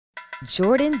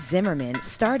Jordan Zimmerman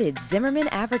started Zimmerman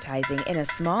Advertising in a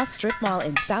small strip mall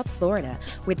in South Florida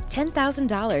with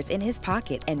 $10,000 in his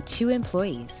pocket and 2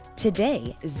 employees.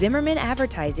 Today, Zimmerman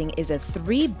Advertising is a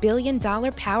 $3 billion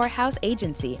powerhouse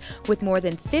agency with more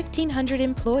than 1,500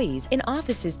 employees in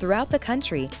offices throughout the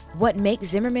country. What makes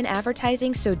Zimmerman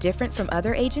Advertising so different from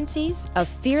other agencies? A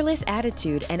fearless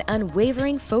attitude and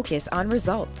unwavering focus on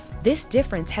results. This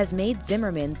difference has made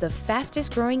Zimmerman the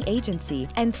fastest growing agency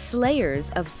and slayers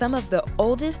of some of the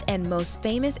oldest and most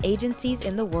famous agencies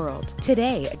in the world.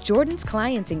 Today, Jordan's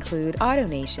clients include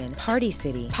AutoNation, Party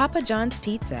City, Papa John's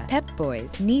Pizza, Pep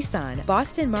Boys, Nissan,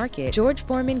 Boston Market, George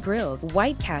Foreman Grills,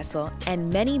 White Castle,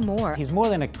 and many more. He's more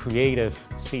than a creative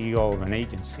CEO of an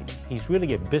agency. He's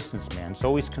really a businessman. He's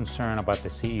always concerned about the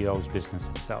CEO's business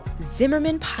itself.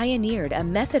 Zimmerman pioneered a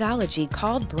methodology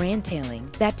called brand tailing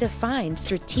that defined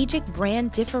strategic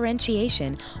brand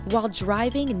differentiation while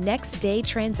driving next-day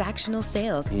transactional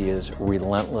sales. He is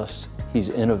relentless, he's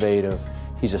innovative,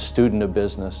 he's a student of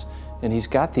business, and he's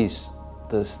got this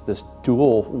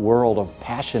dual world of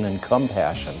passion and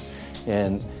compassion.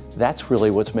 And that's really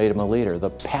what's made him a leader.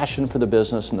 The passion for the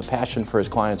business and the passion for his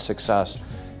clients' success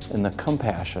and the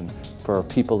compassion for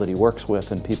people that he works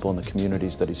with and people in the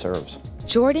communities that he serves.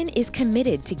 Jordan is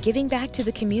committed to giving back to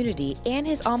the community and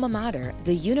his alma mater,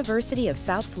 the University of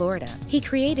South Florida. He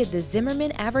created the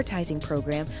Zimmerman Advertising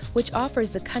Program, which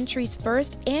offers the country's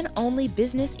first and only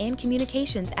business and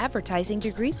communications advertising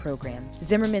degree program.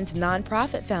 Zimmerman's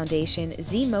nonprofit foundation,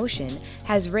 Z-Motion,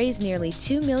 has raised nearly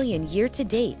 $2 million year to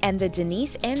date, and the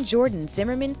Denise and Jordan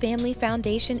Zimmerman Family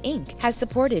Foundation, Inc. has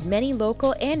supported many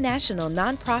local and national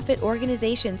nonprofit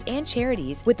organizations and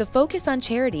charities with a focus on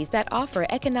charities that offer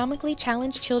economically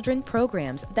challenged children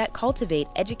programs that cultivate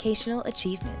educational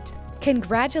achievement.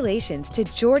 Congratulations to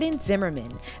Jordan Zimmerman,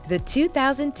 the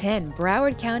 2010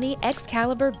 Broward County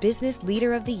Excalibur Business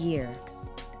Leader of the Year.